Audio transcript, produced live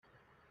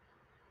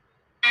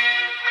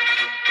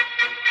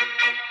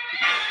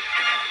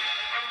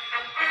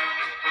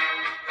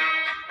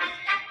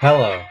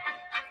Hello,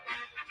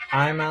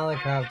 I'm Alec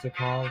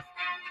Avdikov,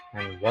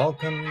 and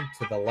welcome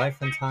to the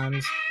life and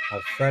times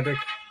of Frederick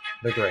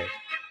the Great.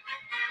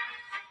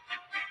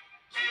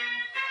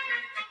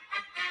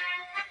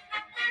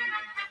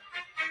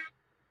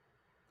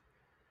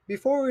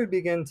 Before we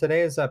begin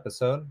today's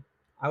episode,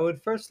 I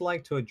would first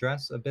like to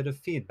address a bit of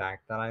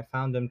feedback that I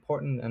found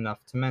important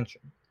enough to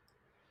mention.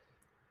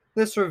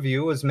 This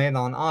review was made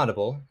on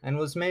Audible and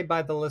was made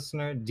by the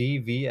listener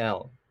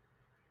DVL.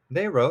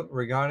 They wrote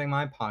regarding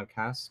my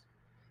podcast,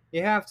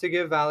 "You have to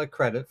give Alec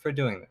credit for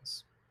doing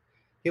this.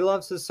 He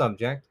loves his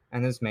subject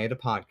and has made a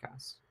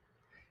podcast.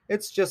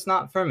 It's just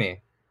not for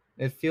me.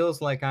 It feels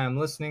like I am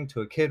listening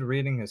to a kid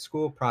reading his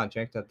school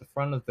project at the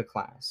front of the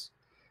class.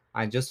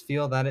 I just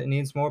feel that it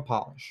needs more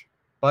polish.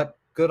 But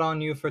good on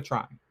you for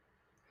trying."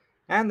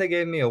 And they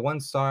gave me a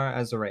 1 star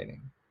as a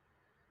rating.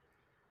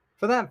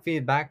 For that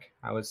feedback,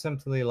 I would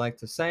simply like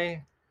to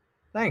say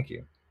thank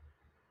you.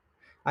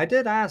 I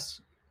did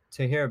ask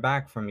to hear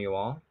back from you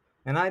all,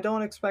 and I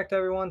don't expect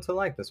everyone to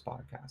like this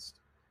podcast.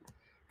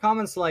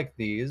 Comments like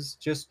these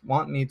just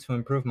want me to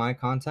improve my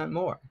content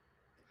more.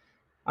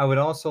 I would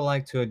also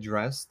like to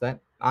address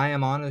that I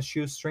am on a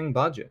shoestring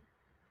budget,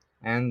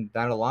 and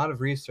that a lot of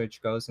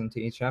research goes into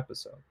each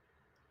episode.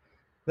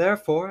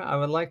 Therefore, I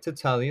would like to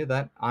tell you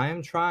that I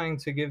am trying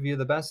to give you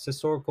the best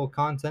historical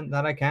content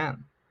that I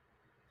can.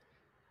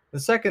 The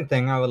second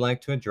thing I would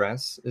like to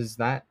address is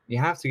that you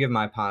have to give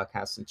my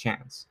podcast a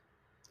chance.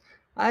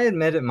 I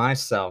admit it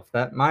myself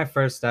that my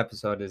first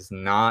episode is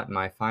not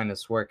my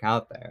finest work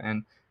out there,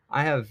 and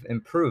I have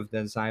improved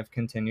as I've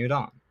continued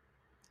on.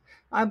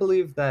 I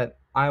believe that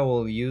I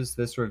will use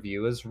this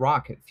review as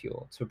rocket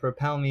fuel to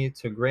propel me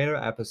to greater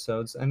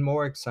episodes and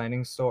more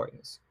exciting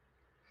stories.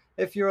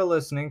 If you're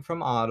listening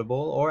from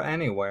Audible or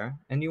anywhere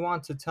and you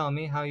want to tell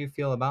me how you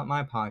feel about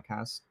my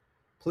podcast,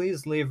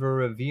 please leave a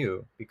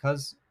review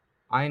because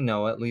I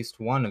know at least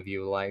one of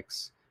you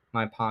likes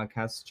my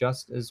podcast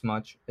just as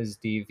much as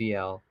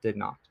DVL did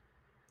not.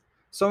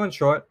 So in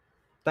short,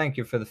 thank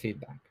you for the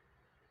feedback.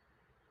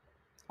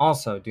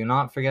 Also, do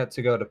not forget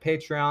to go to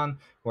Patreon,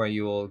 where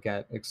you will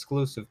get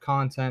exclusive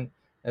content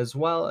as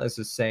well as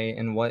a say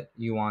in what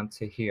you want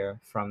to hear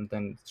from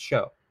the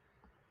show.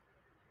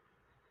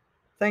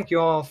 Thank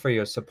you all for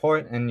your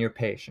support and your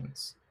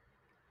patience.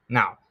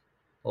 Now,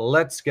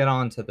 let's get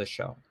on to the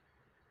show.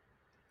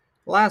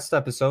 Last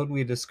episode,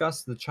 we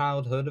discussed the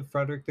childhood of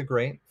Frederick the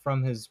Great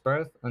from his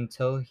birth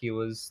until he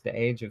was the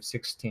age of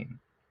 16.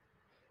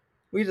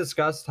 We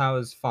discussed how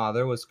his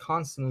father was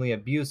constantly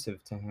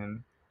abusive to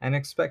him and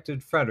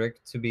expected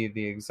Frederick to be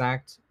the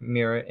exact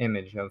mirror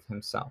image of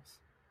himself.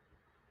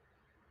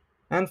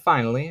 And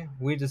finally,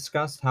 we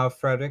discussed how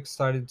Frederick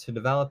started to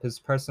develop his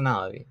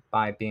personality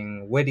by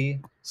being witty,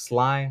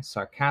 sly,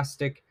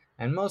 sarcastic,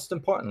 and most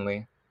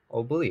importantly,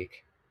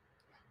 oblique.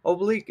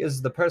 Oblique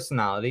is the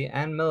personality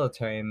and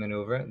military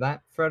maneuver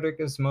that Frederick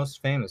is most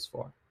famous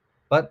for,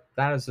 but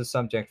that is a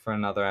subject for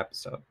another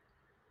episode.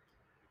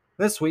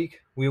 This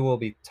week, we will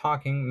be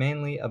talking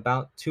mainly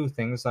about two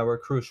things that were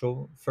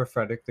crucial for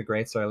Frederick the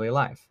Great's early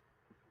life: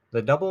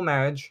 the double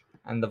marriage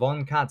and the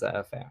von Katte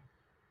affair.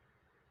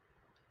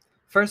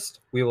 First,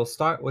 we will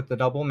start with the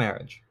double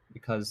marriage,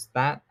 because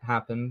that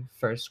happened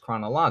first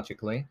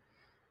chronologically,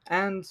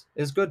 and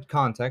is good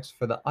context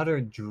for the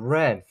utter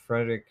dread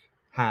Frederick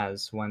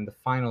has when the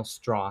final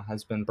straw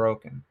has been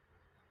broken.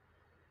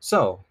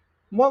 So,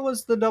 what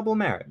was the double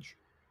marriage?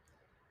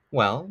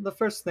 Well, the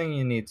first thing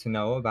you need to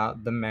know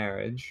about the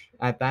marriage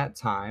at that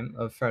time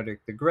of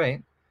Frederick the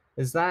Great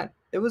is that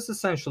it was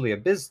essentially a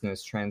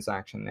business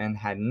transaction and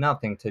had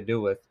nothing to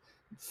do with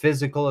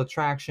physical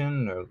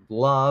attraction or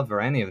love or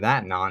any of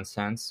that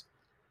nonsense.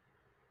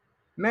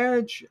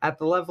 Marriage at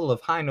the level of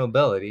high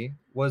nobility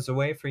was a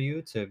way for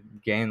you to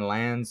gain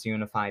lands,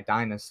 unify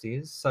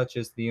dynasties, such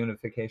as the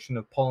unification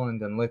of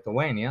Poland and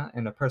Lithuania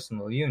in a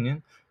personal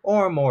union,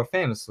 or more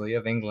famously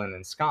of England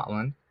and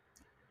Scotland.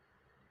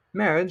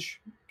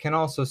 Marriage can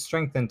also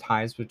strengthen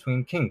ties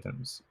between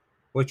kingdoms,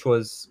 which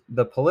was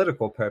the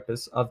political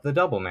purpose of the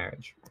double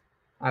marriage.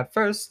 At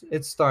first,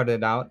 it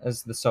started out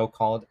as the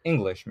so-called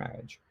English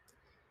marriage.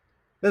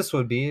 This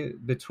would be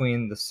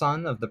between the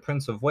son of the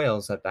Prince of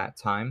Wales at that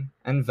time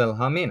and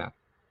Wilhelmina,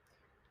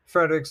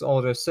 Frederick's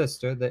older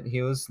sister that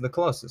he was the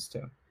closest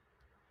to.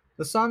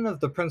 The son of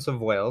the Prince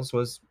of Wales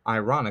was,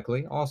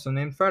 ironically, also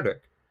named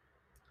Frederick.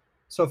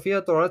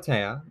 Sophia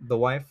Dorothea, the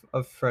wife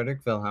of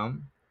Frederick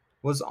Wilhelm,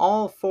 was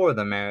all for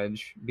the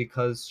marriage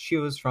because she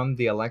was from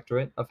the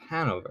electorate of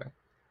Hanover,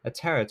 a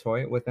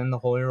territory within the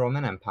Holy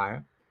Roman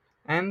Empire,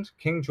 and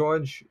King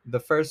George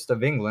I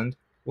of England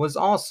was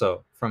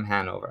also from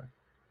Hanover.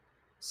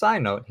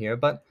 Side note here,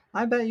 but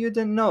I bet you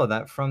didn't know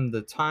that from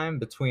the time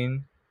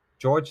between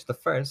George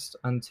I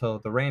until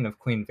the reign of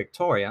Queen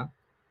Victoria,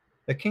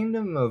 the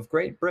Kingdom of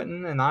Great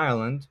Britain and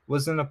Ireland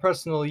was in a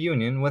personal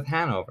union with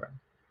Hanover,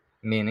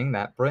 meaning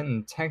that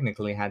Britain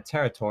technically had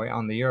territory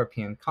on the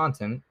European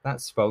continent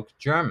that spoke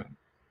German.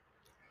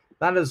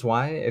 That is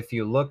why, if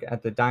you look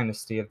at the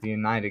dynasty of the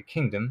United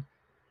Kingdom,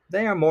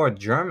 They are more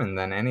German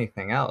than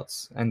anything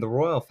else, and the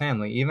royal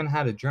family even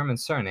had a German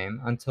surname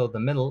until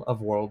the middle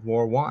of World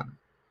War One.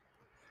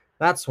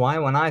 That's why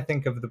when I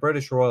think of the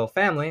British royal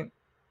family,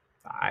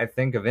 I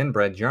think of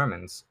inbred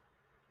Germans.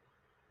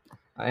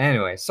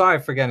 Anyway, sorry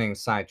for getting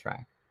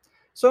sidetracked.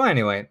 So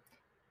anyway,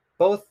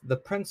 both the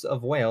Prince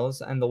of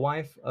Wales and the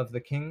wife of the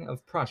King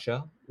of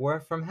Prussia were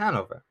from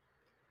Hanover,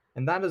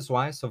 and that is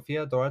why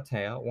Sophia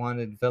Dorothea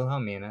wanted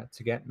Wilhelmina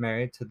to get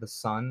married to the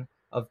son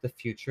of the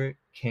future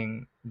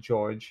King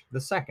George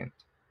II.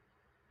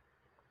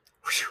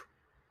 Whew.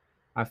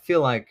 I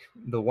feel like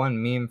the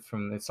one meme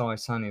from It's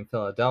Always Sunny in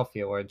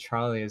Philadelphia where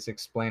Charlie is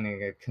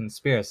explaining a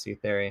conspiracy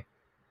theory.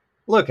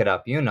 Look it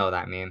up, you know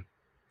that meme.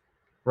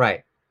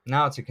 Right,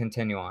 now to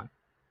continue on.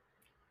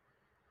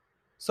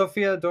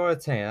 Sophia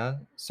Dorothea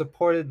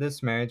supported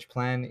this marriage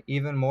plan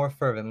even more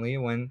fervently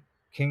when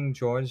King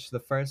George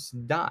I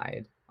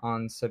died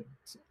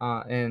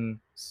in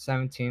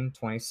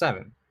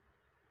 1727.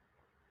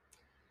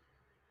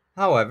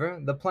 However,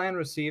 the plan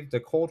received a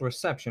cold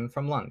reception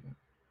from London.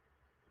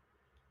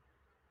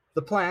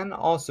 The plan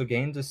also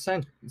gained a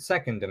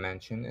second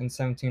dimension in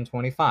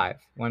 1725,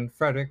 when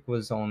Frederick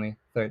was only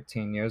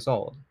 13 years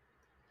old.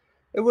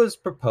 It was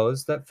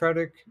proposed that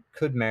Frederick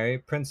could marry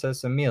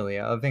Princess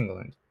Amelia of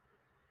England,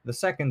 the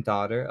second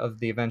daughter of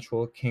the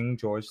eventual King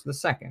George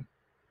II.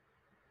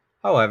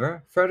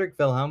 However, Frederick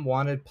Wilhelm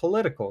wanted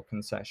political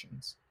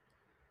concessions.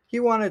 He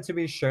wanted to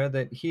be sure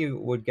that he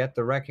would get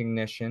the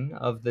recognition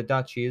of the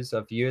duchies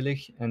of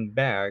Jülich and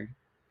Berg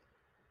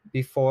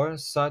before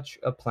such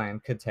a plan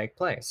could take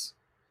place.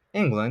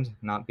 England,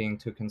 not being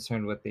too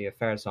concerned with the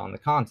affairs on the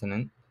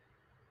continent,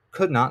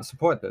 could not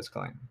support this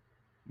claim,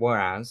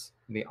 whereas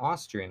the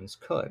Austrians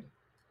could.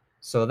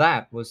 So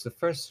that was the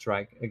first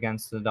strike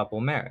against the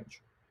double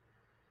marriage.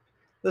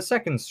 The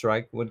second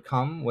strike would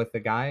come with the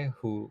guy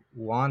who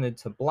wanted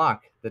to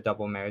block the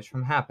double marriage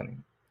from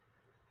happening,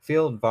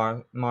 Field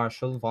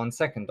Marshal von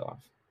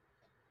Seckendorf.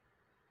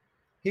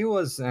 He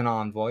was an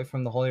envoy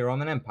from the Holy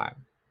Roman Empire,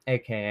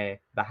 aka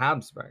the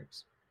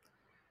Habsburgs.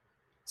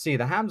 See,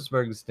 the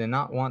Habsburgs did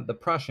not want the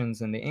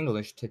Prussians and the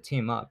English to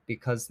team up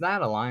because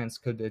that alliance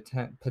could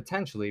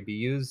potentially be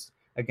used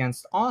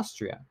against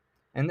Austria,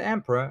 and the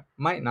emperor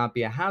might not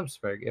be a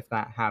Habsburg if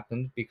that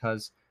happened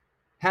because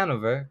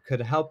Hanover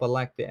could help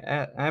elect the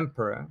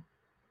emperor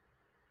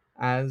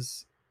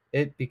as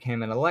it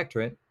became an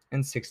electorate in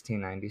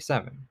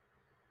 1697.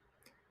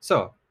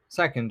 So,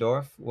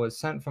 Seckendorf was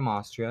sent from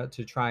Austria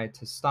to try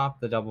to stop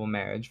the double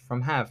marriage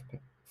from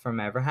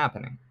ever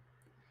happening.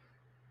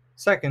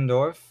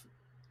 Seckendorf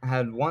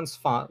had once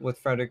fought with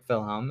Frederick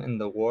Wilhelm in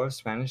the War of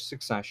Spanish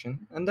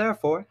Succession and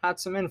therefore had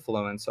some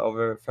influence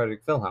over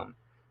Frederick Wilhelm,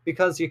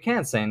 because you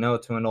can't say no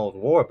to an old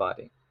war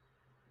buddy.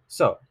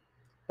 So,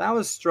 that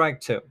was strike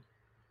two.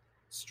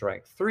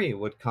 Strike three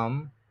would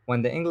come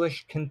when the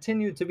English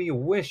continued to be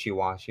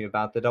wishy-washy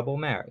about the double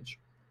marriage.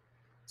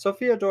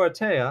 Sophia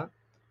Dorothea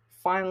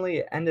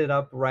finally ended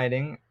up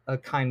writing a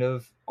kind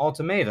of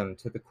ultimatum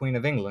to the Queen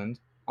of England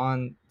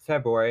on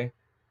February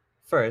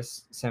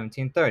 1st,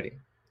 1730,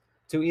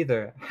 to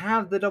either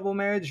have the double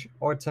marriage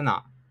or to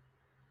not.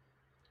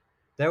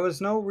 There was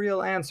no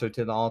real answer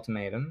to the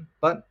ultimatum,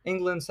 but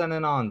England sent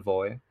an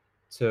envoy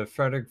to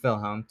Frederick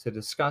Wilhelm to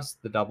discuss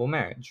the double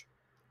marriage.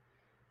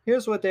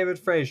 Here's what David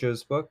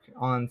Fraser's book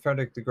on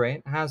Frederick the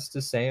Great has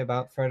to say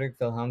about Frederick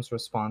Wilhelm's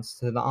response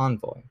to the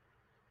envoy.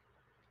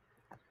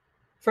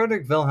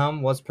 Frederick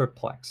Wilhelm was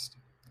perplexed.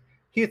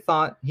 He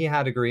thought he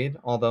had agreed,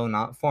 although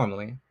not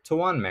formally, to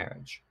one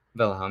marriage,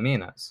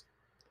 Wilhelmina's.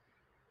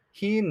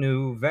 He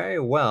knew very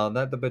well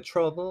that the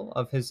betrothal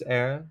of his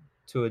heir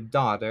to a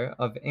daughter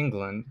of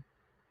England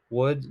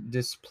would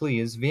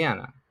displease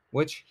Vienna,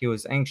 which he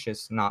was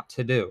anxious not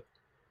to do.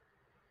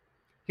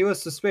 He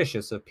was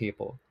suspicious of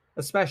people,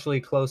 especially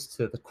close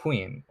to the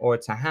Queen or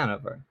to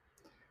Hanover,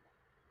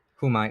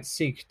 who might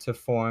seek to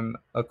form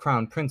a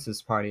crown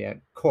prince's party at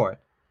court,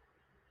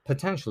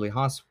 potentially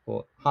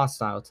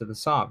hostile to the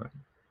sovereign.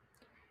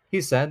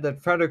 He said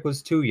that Frederick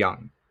was too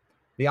young.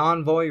 The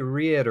envoy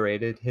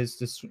reiterated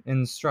his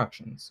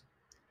instructions: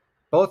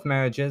 both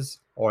marriages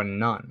or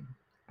none.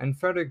 And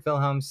Frederick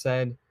Wilhelm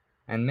said,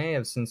 and may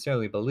have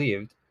sincerely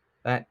believed,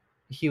 that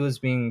he was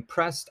being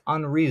pressed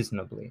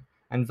unreasonably,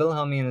 and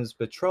Wilhelmina's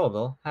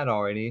betrothal had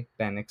already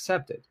been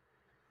accepted.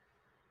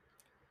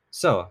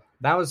 So,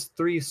 that was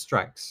three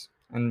strikes,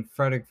 and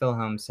Frederick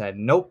Wilhelm said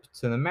nope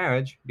to the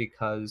marriage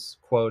because,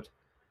 quote,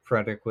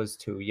 Frederick was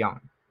too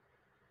young.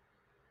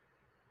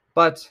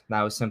 But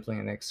that was simply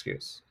an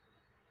excuse.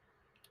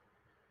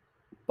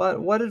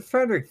 But what did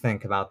Frederick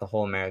think about the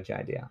whole marriage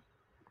idea?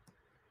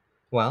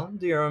 Well,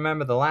 do you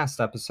remember the last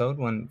episode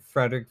when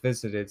Frederick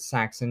visited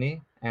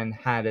Saxony and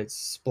had its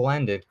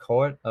splendid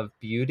court of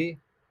beauty?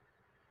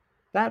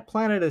 That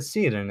planted a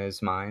seed in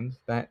his mind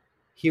that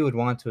he would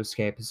want to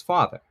escape his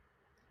father.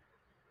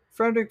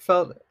 Frederick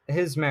felt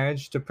his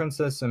marriage to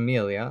Princess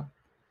Amelia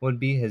would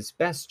be his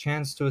best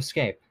chance to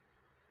escape.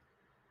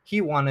 He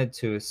wanted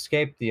to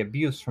escape the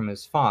abuse from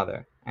his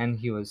father, and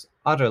he was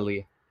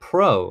utterly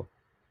pro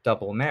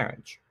double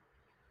marriage.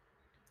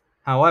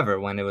 However,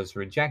 when it was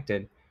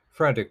rejected,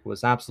 Frederick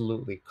was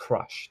absolutely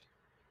crushed.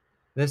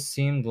 This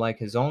seemed like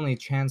his only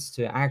chance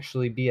to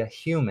actually be a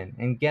human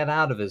and get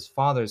out of his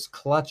father's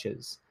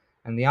clutches,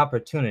 and the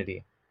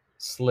opportunity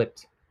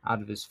slipped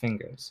out of his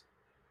fingers.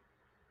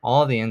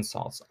 All the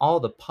insults, all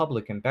the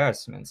public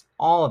embarrassments,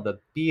 all of the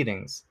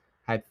beatings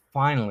had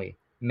finally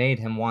made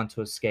him want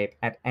to escape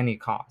at any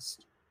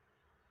cost.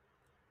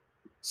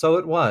 So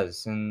it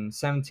was in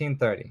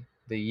 1730,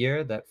 the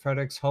year that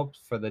Frederick's hopes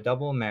for the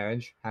double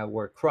marriage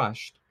were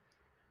crushed,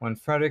 when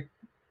Frederick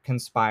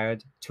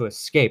conspired to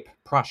escape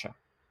Prussia.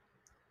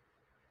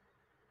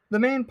 The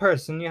main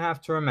person you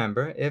have to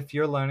remember if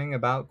you're learning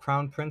about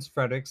Crown Prince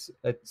Frederick's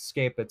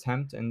escape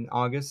attempt in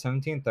August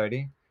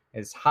 1730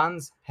 is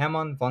Hans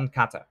Hermann von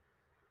Katte.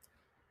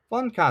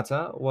 Von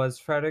Katte was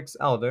Frederick's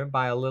elder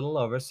by a little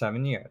over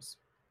 7 years.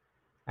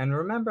 And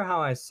remember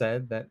how I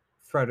said that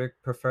Frederick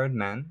preferred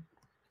men?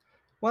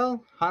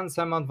 Well, Hans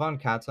Hermann von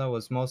Katte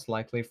was most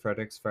likely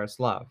Frederick's first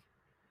love.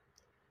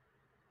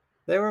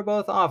 They were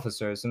both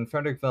officers in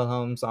Frederick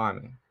Wilhelm's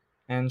army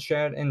and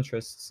shared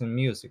interests in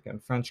music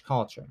and French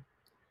culture.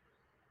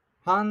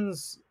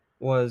 Hans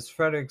was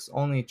Frederick's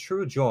only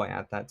true joy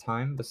at that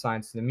time,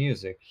 besides the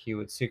music he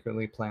would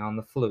secretly play on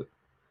the flute.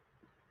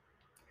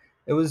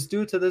 It was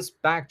due to this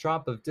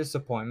backdrop of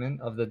disappointment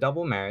of the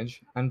double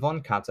marriage and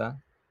von Katte,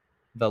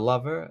 the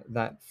lover,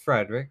 that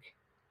Frederick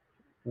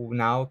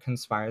now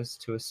conspires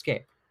to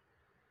escape.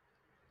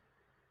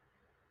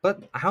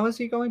 But how is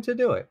he going to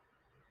do it?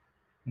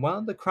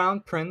 Well, the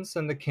crown prince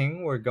and the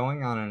king were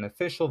going on an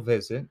official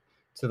visit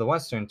to the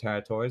western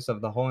territories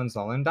of the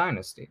Hohenzollern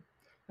dynasty,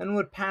 and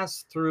would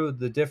pass through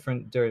the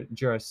different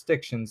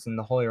jurisdictions in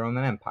the Holy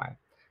Roman Empire,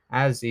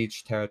 as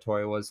each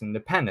territory was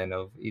independent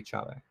of each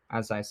other,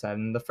 as I said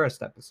in the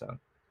first episode.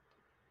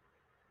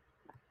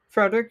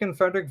 Frederick and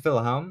Frederick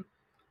Wilhelm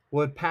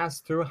would pass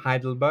through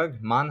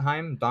Heidelberg,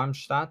 Mannheim,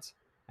 Darmstadt,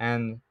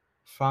 and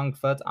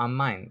Frankfurt am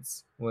Main,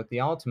 with the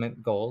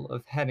ultimate goal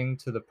of heading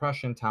to the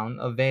Prussian town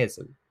of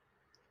Wesel.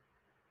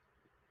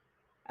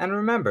 And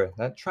remember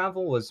that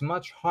travel was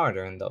much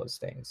harder in those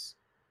days.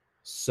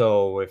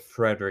 So if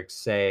Frederick,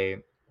 say,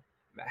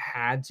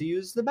 had to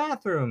use the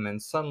bathroom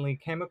and suddenly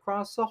came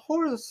across a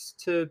horse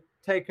to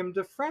take him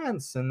to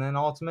France and then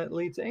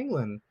ultimately to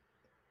England,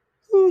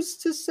 who's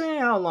to say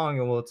how long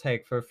it will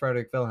take for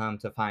Frederick Wilhelm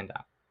to find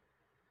out?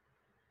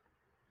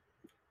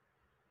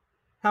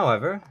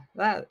 However,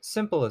 that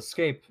simple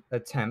escape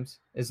attempt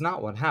is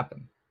not what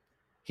happened.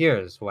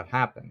 Here's what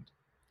happened.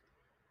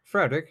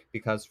 Frederick,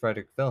 because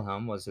Frederick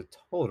Wilhelm was a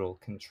total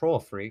control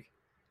freak,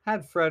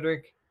 had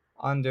Frederick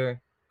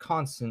under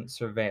constant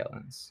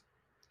surveillance,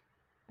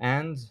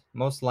 and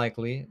most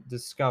likely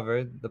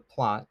discovered the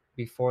plot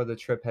before the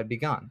trip had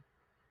begun.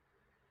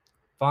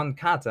 Von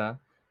Katte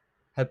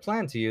had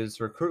planned to use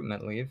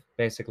recruitment leave,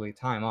 basically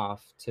time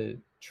off, to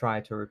try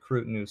to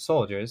recruit new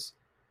soldiers.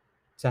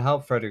 To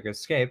help Frederick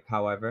escape,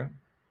 however,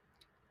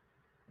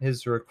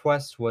 his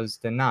request was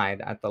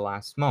denied at the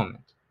last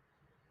moment.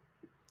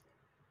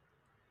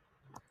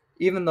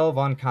 Even though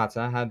von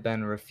Katte had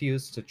been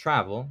refused to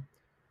travel,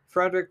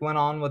 Frederick went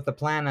on with the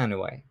plan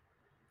anyway.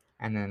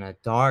 And in a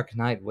dark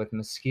night with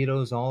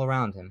mosquitoes all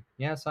around him,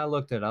 yes, I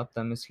looked it up,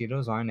 the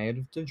mosquitoes are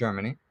native to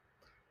Germany,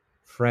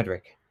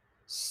 Frederick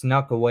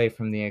snuck away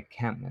from the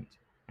encampment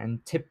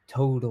and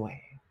tiptoed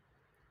away.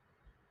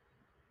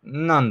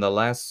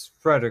 Nonetheless,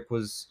 Frederick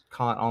was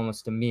caught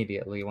almost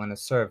immediately when a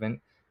servant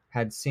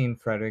had seen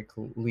Frederick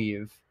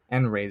leave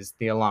and raised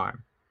the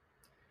alarm.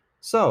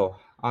 So,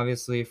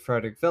 obviously,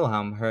 Frederick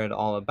Wilhelm heard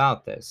all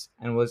about this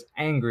and was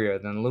angrier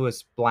than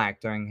Louis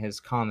Black during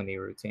his comedy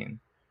routine.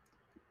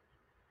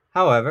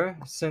 However,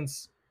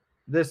 since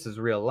this is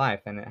real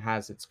life and it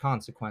has its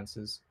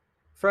consequences,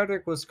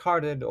 Frederick was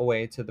carted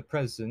away to the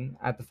prison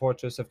at the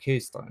fortress of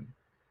Küstrin.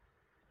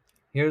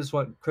 Here's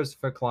what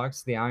Christopher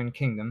Clark's The Iron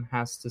Kingdom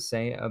has to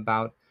say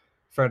about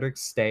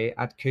Frederick's stay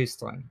at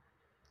Küstrin.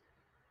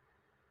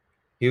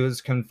 He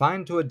was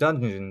confined to a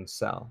dungeon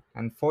cell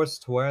and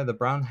forced to wear the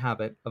brown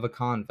habit of a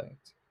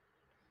convict.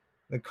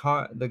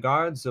 The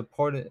guards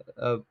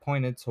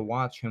appointed to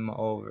watch him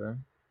over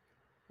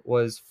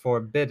was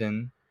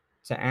forbidden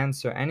to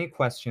answer any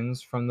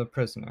questions from the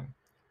prisoner,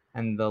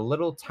 and the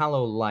little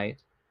tallow light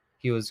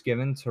he was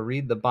given to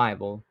read the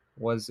Bible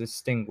was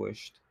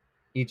extinguished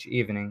each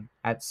evening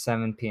at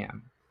 7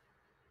 p.m.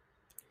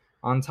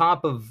 On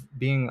top of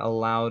being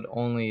allowed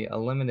only a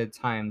limited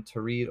time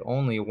to read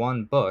only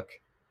one book,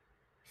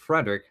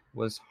 Frederick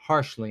was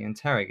harshly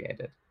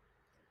interrogated.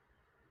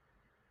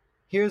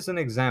 Here's an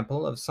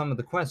example of some of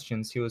the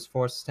questions he was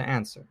forced to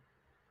answer.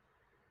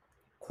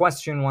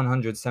 Question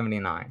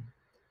 179.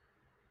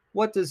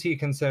 What does he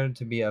consider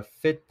to be a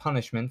fit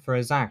punishment for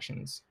his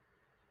actions?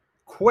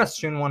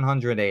 Question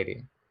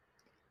 180.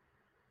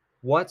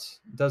 What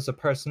does a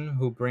person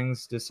who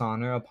brings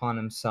dishonor upon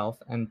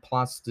himself and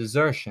plots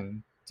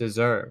desertion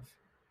deserve?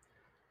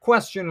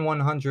 Question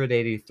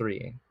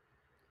 183.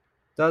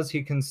 Does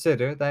he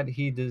consider that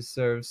he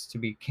deserves to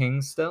be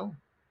king still?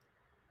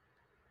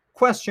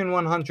 Question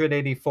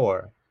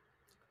 184.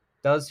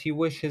 Does he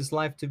wish his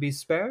life to be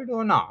spared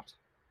or not?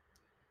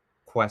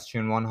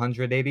 Question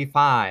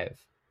 185.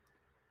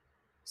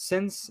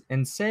 Since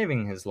in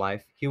saving his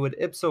life he would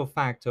ipso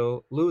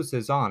facto lose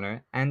his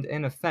honor and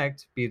in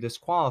effect be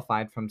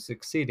disqualified from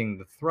succeeding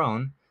the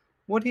throne,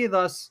 would he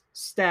thus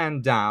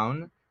stand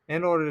down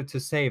in order to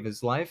save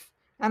his life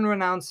and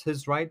renounce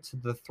his right to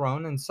the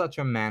throne in such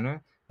a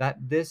manner that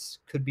this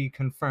could be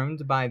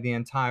confirmed by the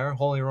entire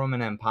Holy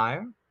Roman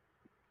Empire?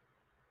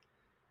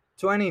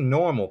 To any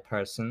normal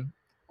person,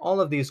 all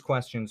of these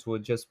questions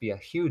would just be a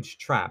huge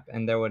trap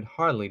and there would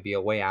hardly be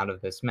a way out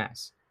of this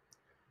mess.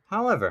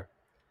 However,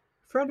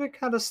 Frederick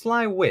had a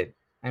sly wit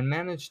and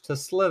managed to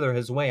slither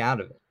his way out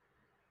of it.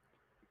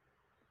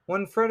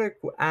 When Frederick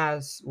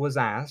was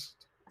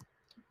asked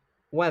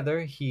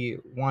whether he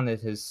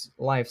wanted his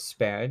life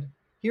spared,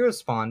 he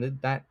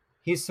responded that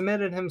he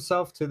submitted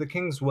himself to the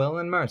king's will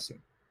and mercy.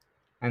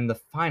 And the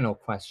final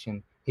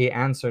question he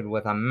answered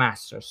with a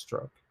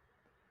masterstroke.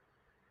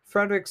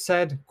 Frederick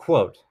said,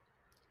 quote,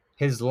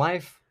 "His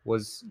life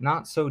was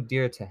not so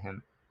dear to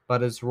him,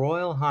 but his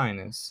royal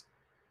highness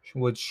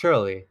would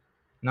surely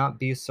not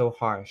be so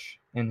harsh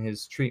in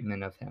his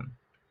treatment of him."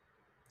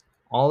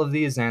 All of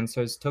these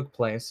answers took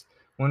place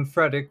when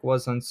Frederick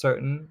was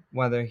uncertain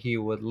whether he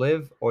would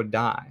live or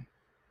die.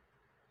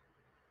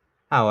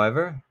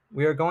 However,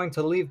 we are going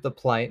to leave the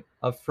plight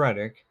of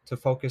Frederick to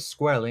focus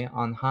squarely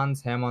on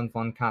Hans Hermann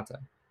von Katte.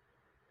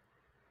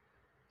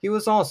 He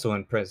was also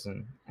in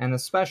prison, and a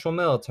special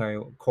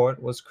military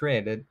court was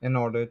created in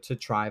order to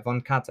try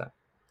von Katte.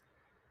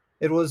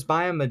 It was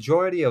by a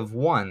majority of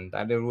 1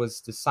 that it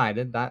was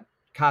decided that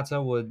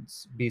Katte would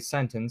be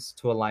sentenced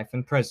to a life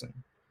in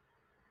prison.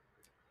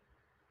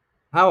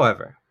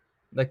 However,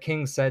 the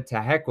king said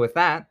to heck with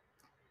that,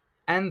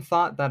 and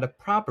thought that a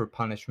proper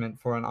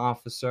punishment for an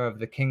officer of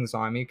the king's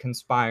army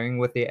conspiring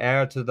with the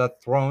heir to the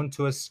throne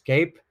to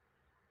escape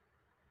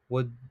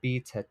would be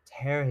to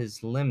tear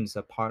his limbs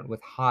apart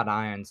with hot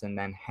irons and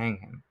then hang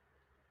him.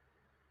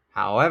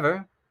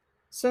 However,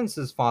 since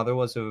his father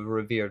was a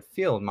revered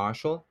field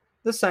marshal,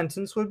 the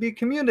sentence would be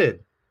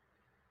commuted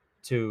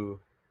to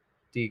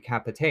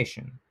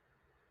decapitation.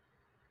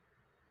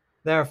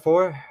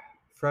 Therefore,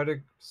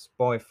 Frederick's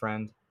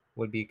boyfriend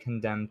would be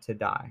condemned to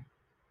die.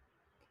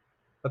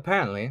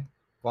 Apparently,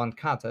 von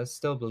Katte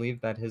still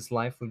believed that his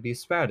life would be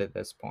spared at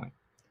this point,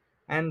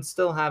 and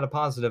still had a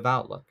positive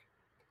outlook.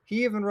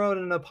 He even wrote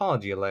an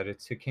apology letter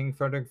to King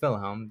Frederick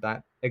Wilhelm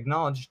that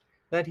acknowledged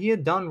that he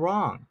had done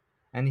wrong,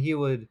 and he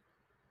would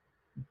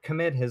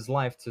commit his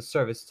life to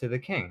service to the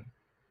king.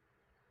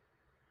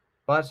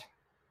 But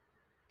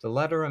the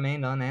letter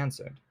remained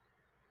unanswered.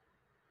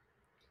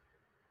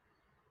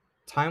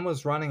 Time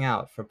was running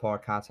out for poor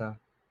Katte,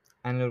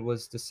 and it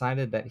was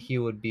decided that he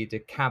would be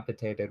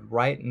decapitated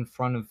right in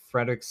front of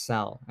Frederick's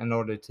cell in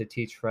order to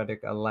teach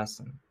Frederick a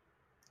lesson.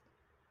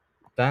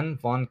 Then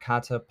von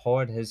Katte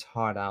poured his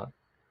heart out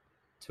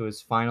to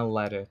his final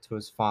letter to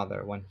his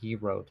father when he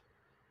wrote,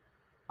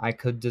 "I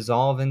could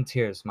dissolve in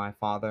tears, my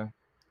father,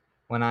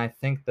 when I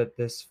think that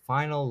this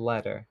final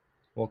letter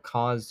will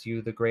cause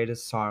you the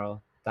greatest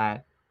sorrow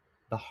that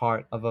the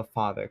heart of a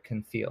father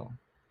can feel,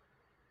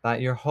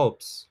 that your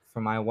hopes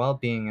for my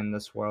well-being in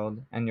this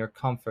world and your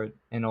comfort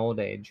in old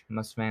age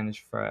must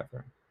vanish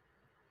forever,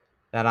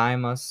 that I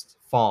must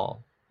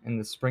fall in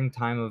the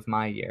springtime of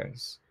my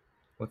years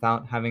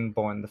without having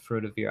borne the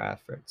fruit of your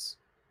efforts.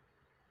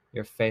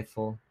 Your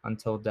faithful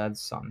until dead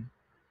son,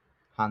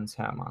 Hans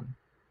Hermann."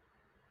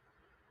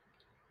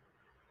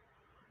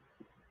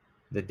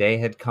 The day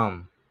had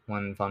come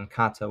when von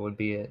Katte would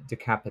be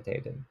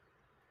decapitated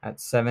at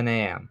 7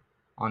 a.m.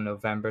 on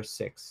November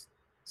 6,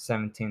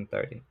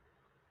 1730.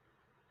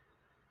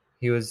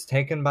 He was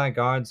taken by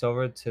guards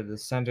over to the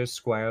center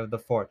square of the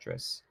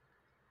fortress,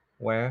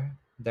 where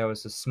there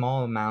was a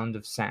small mound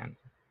of sand.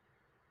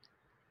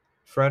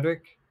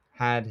 Frederick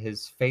had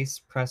his face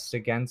pressed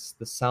against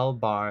the cell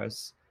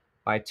bars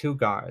by 2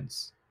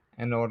 guards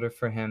in order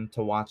for him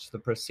to watch the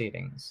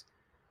proceedings.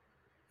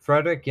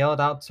 Frederick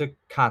yelled out to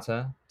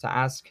Katte to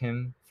ask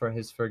him for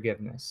his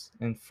forgiveness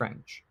in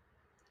French.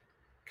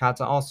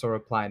 Katte also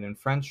replied in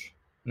French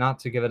not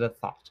to give it a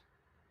thought.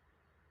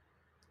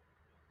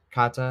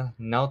 Katte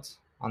knelt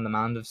on the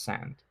mound of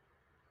sand,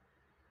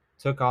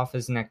 took off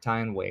his necktie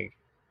and wig,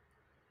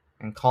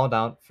 and called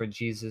out for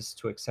Jesus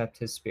to accept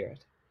his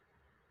spirit.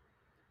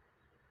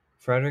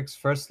 Frederick's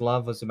first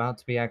love was about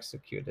to be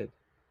executed,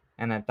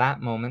 and at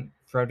that moment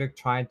Frederick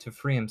tried to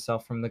free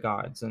himself from the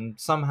guards and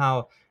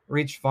somehow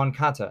reach von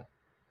Katte.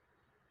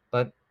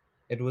 But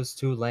it was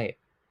too late.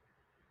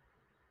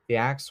 The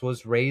axe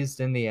was raised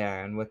in the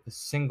air, and with a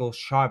single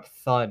sharp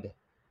thud,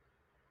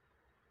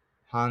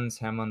 Hans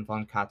Hermann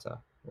von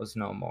Katte was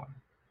no more.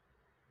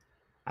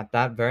 At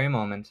that very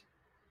moment,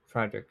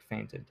 Frederick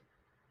fainted.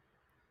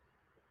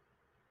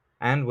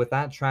 And with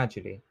that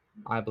tragedy,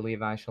 I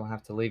believe I shall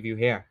have to leave you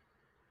here.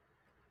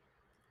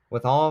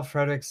 With all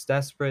Frederick's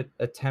desperate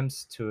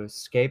attempts to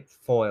escape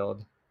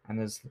foiled and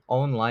his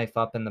own life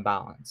up in the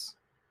balance,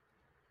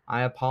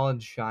 I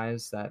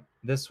apologize that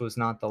this was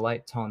not the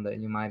light tone that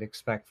you might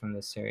expect from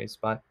this series,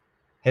 but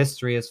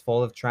History is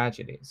full of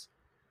tragedies.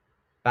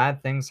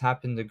 Bad things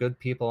happen to good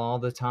people all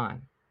the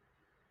time.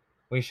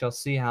 We shall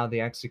see how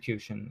the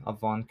execution of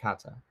von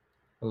Katte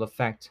will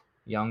affect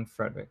young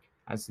Frederick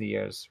as the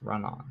years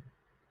run on.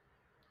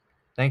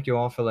 Thank you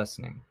all for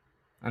listening,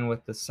 and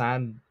with the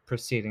sad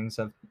proceedings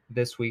of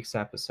this week's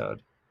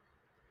episode,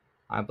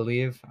 I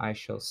believe I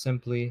shall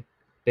simply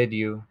bid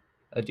you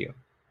adieu.